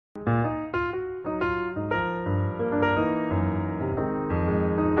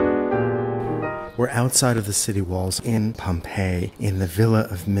We're outside of the city walls in Pompeii, in the Villa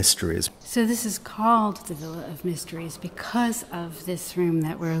of Mysteries. So this is called the Villa of Mysteries because of this room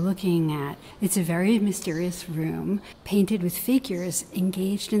that we're looking at. It's a very mysterious room, painted with figures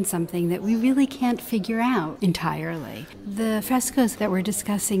engaged in something that we really can't figure out entirely. The frescoes that we're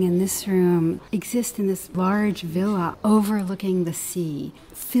discussing in this room exist in this large villa overlooking the sea,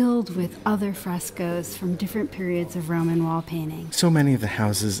 filled with other frescoes from different periods of Roman wall painting. So many of the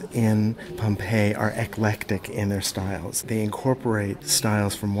houses in Pompeii are eclectic in their styles. They incorporate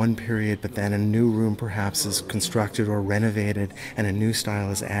styles from one period, but then a new room perhaps is constructed or renovated and a new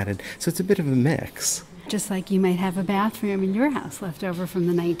style is added. So it's a bit of a mix. Just like you might have a bathroom in your house left over from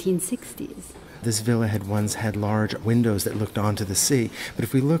the 1960s. This villa had once had large windows that looked onto the sea, but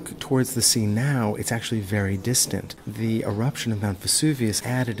if we look towards the sea now, it's actually very distant. The eruption of Mount Vesuvius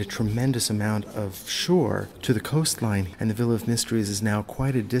added a tremendous amount of shore to the coastline, and the Villa of Mysteries is now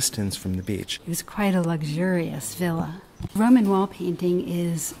quite a distance from the beach. It was quite a luxurious villa. Roman wall painting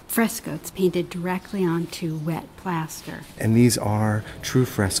is fresco. It's painted directly onto wet plaster. And these are true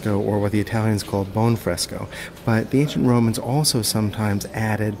fresco, or what the Italians call bone fresco. But the ancient Romans also sometimes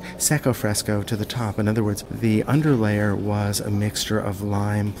added secco fresco to the top. In other words, the underlayer was a mixture of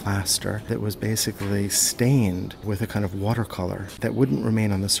lime plaster that was basically stained with a kind of watercolor that wouldn't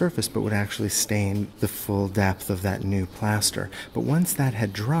remain on the surface but would actually stain the full depth of that new plaster. But once that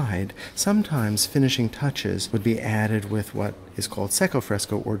had dried, sometimes finishing touches would be added with what is called secco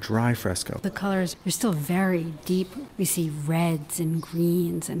fresco or dry fresco. The colors are still very deep. We see reds and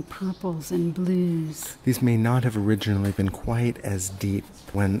greens and purples and blues. These may not have originally been quite as deep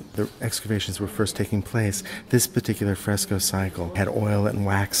when the excavations were first taking place. This particular fresco cycle had oil and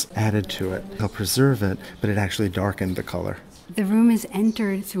wax added to it. They'll preserve it, but it actually darkened the color. The room is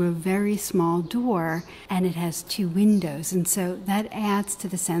entered through a very small door, and it has 2 windows, and so that adds to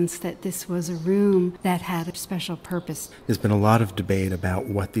the sense that this was a room that had a special purpose. There's been a lot of debate about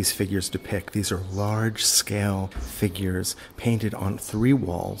what these figures depict. These are large-scale figures painted on 3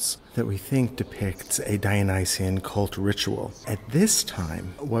 walls that we think depicts a Dionysian cult ritual. At this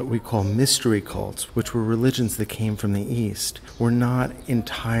time, what we call mystery cults, which were religions that came from the East, were not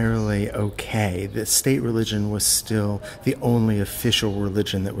entirely okay. The state religion was still the only official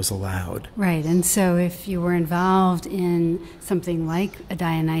religion that was allowed. Right, and so if you were involved in something like a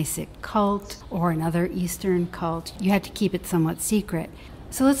Dionysiac cult or another Eastern cult, you had to keep it somewhat secret.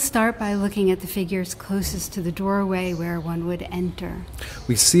 So let's start by looking at the figures closest to the doorway where one would enter.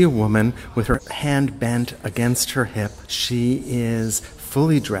 We see a woman with her hand bent against her hip. She is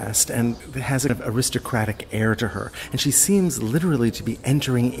fully dressed and has an aristocratic air to her, and she seems literally to be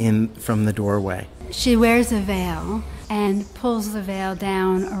entering in from the doorway. She wears a veil and pulls the veil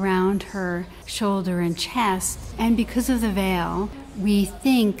down around her shoulder and chest, and because of the veil, we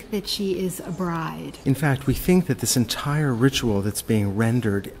think that she is a bride. In fact, we think that this entire ritual that's being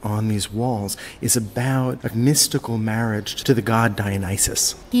rendered on these walls is about a mystical marriage to the god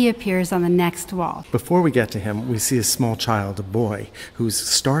Dionysus. He appears on the next wall. Before we get to him, we see a small child, a boy, who's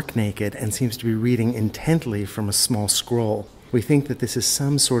stark naked and seems to be reading intently from a small scroll. We think that this is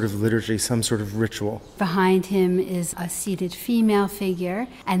some sort of liturgy, some sort of ritual. Behind him is a seated female figure,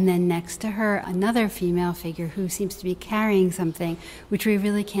 and then next to her, another female figure who seems to be carrying something which we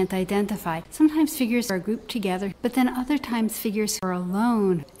really can't identify. Sometimes figures are grouped together, but then other times figures are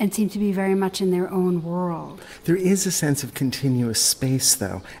alone and seem to be very much in their own world. There is a sense of continuous space,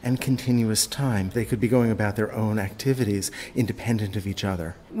 though, and continuous time. They could be going about their own activities independent of each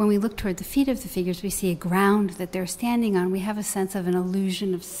other. When we look toward the feet of the figures, we see a ground that they're standing on. We have a sense of an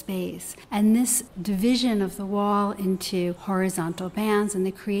illusion of space. And this division of the wall into horizontal bands and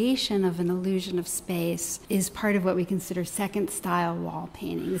the creation of an illusion of space is part of what we consider second style wall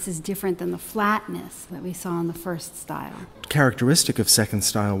painting. This is different than the flatness that we saw in the first style. Characteristic of second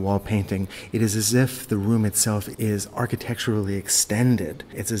style wall painting, it is as if the room itself is architecturally extended.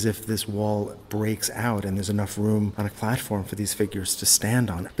 It's as if this wall breaks out and there's enough room on a platform for these figures to stand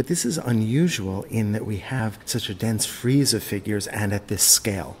on. But this is unusual in that we have such a dense frieze of figures and at this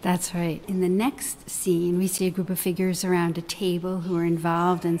scale. That's right. In the next scene, we see a group of figures around a table who are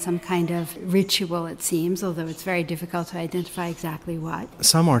involved in some kind of ritual, it seems, although it's very difficult to identify exactly what.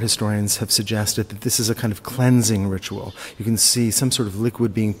 Some art historians have suggested that this is a kind of cleansing ritual. You can see some sort of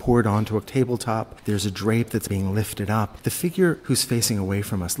liquid being poured onto a tabletop. There's a drape that's being lifted up. The figure who's facing away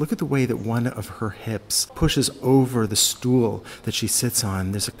from us, look at the way that one of her hips pushes over the stool that she sits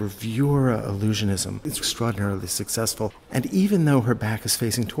on. There's a bravura illusionism. It's extraordinarily successful. And even though her back is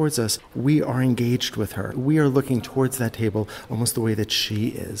facing towards us, we are engaged with her. We are looking towards that table almost the way that she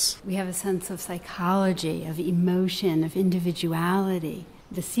is. We have a sense of psychology, of emotion, of individuality.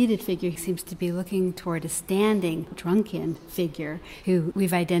 The seated figure seems to be looking toward a standing, drunken figure who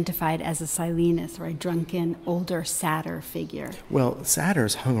we've identified as a Silenus, or a drunken, older satyr figure. Well,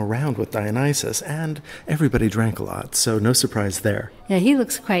 satyrs hung around with Dionysus, and everybody drank a lot, so no surprise there. Yeah, he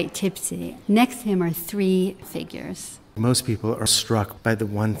looks quite tipsy. Next to him are three figures. Most people are struck by the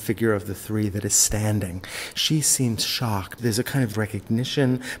one figure of the three that is standing. She seems shocked. There's a kind of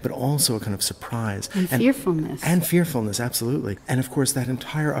recognition, but also a kind of surprise. And fearfulness. And fearfulness, absolutely. And of course, that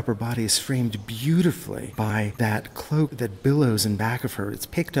entire upper body is framed beautifully by that cloak that billows in back of her. It's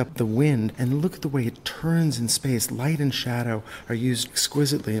picked up the wind, and look at the way it turns in space. Light and shadow are used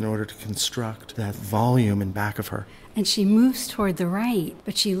exquisitely in order to construct that volume in back of her. And she moves toward the right,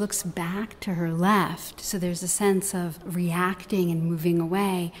 but she looks back to her left. So there's a sense of reacting and moving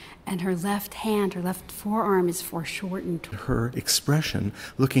away. And her left hand, her left forearm is foreshortened. Her expression,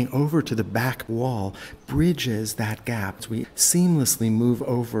 looking over to the back wall, bridges that gap. We seamlessly move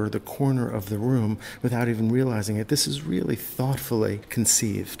over the corner of the room without even realizing it. This is really thoughtfully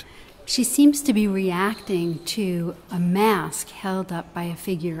conceived. She seems to be reacting to a mask held up by a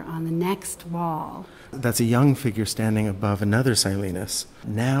figure on the next wall. That's a young figure standing above another Silenus.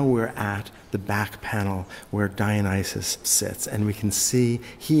 Now we're at the back panel where Dionysus sits, and we can see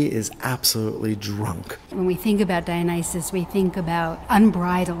he is absolutely drunk. When we think about Dionysus, we think about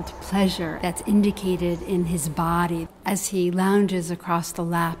unbridled pleasure that's indicated in his body as he lounges across the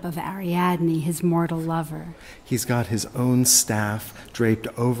lap of Ariadne, his mortal lover. He's got his own staff draped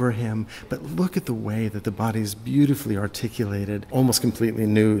over him, but look at the way that the body is beautifully articulated, almost completely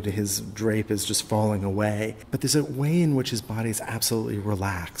nude. His drape is just falling away. But there's a way in which his body is absolutely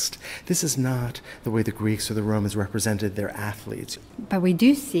relaxed. This is not the way the Greeks or the Romans represented their athletes. But we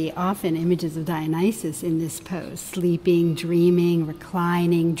do see often images of Dionysus in this pose, sleeping, dreaming,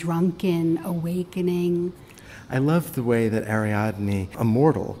 reclining, drunken, awakening. I love the way that Ariadne, a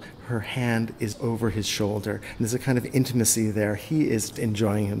mortal, her hand is over his shoulder. And there's a kind of intimacy there. He is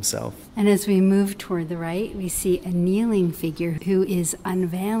enjoying himself. And as we move toward the right, we see a kneeling figure who is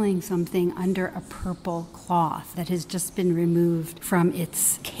unveiling something under a purple cloth that has just been removed from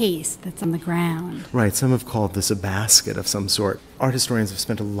its case that's on the ground. Right, some have called this a basket of some sort. Art historians have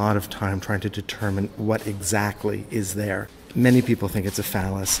spent a lot of time trying to determine what exactly is there. Many people think it's a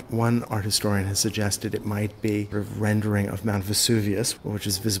phallus. One art historian has suggested it might be a rendering of Mount Vesuvius, which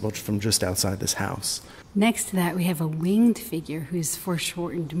is visible from just outside this house. Next to that, we have a winged figure who's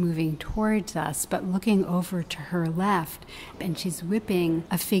foreshortened, moving towards us, but looking over to her left. And she's whipping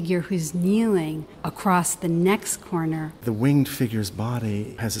a figure who's kneeling across the next corner. The winged figure's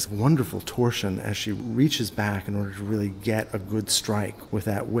body has this wonderful torsion as she reaches back in order to really get a good strike with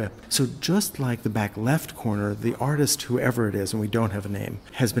that whip. So just like the back left corner, the artist, whoever it is, and we don't have a name,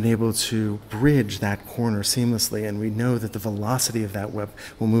 has been able to bridge that corner seamlessly, and we know that the velocity of that whip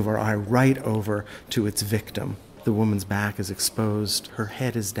will move our eye right over to its victim. The woman's back is exposed. Her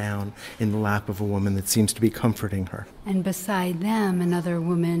head is down in the lap of a woman that seems to be comforting her. And beside them, another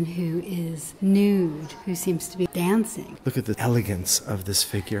woman who is nude, who seems to be dancing. Look at the elegance of this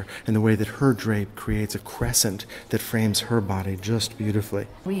figure and the way that her drape creates a crescent that frames her body just beautifully.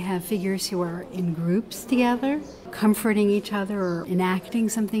 We have figures who are in groups together, comforting each other or enacting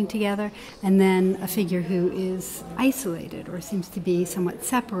something together, and then a figure who is isolated or seems to be somewhat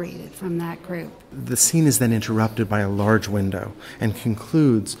separated from that group. The scene is then interrupted by a large window and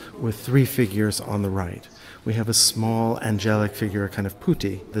concludes with three figures on the right. We have a small angelic figure, a kind of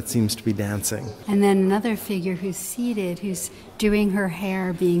putti, that seems to be dancing. And then another figure who's seated, who's doing her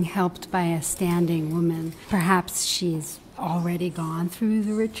hair, being helped by a standing woman. Perhaps she's already gone through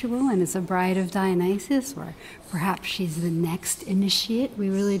the ritual and is a bride of Dionysus, or perhaps she's the next initiate. We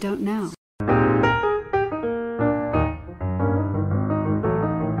really don't know.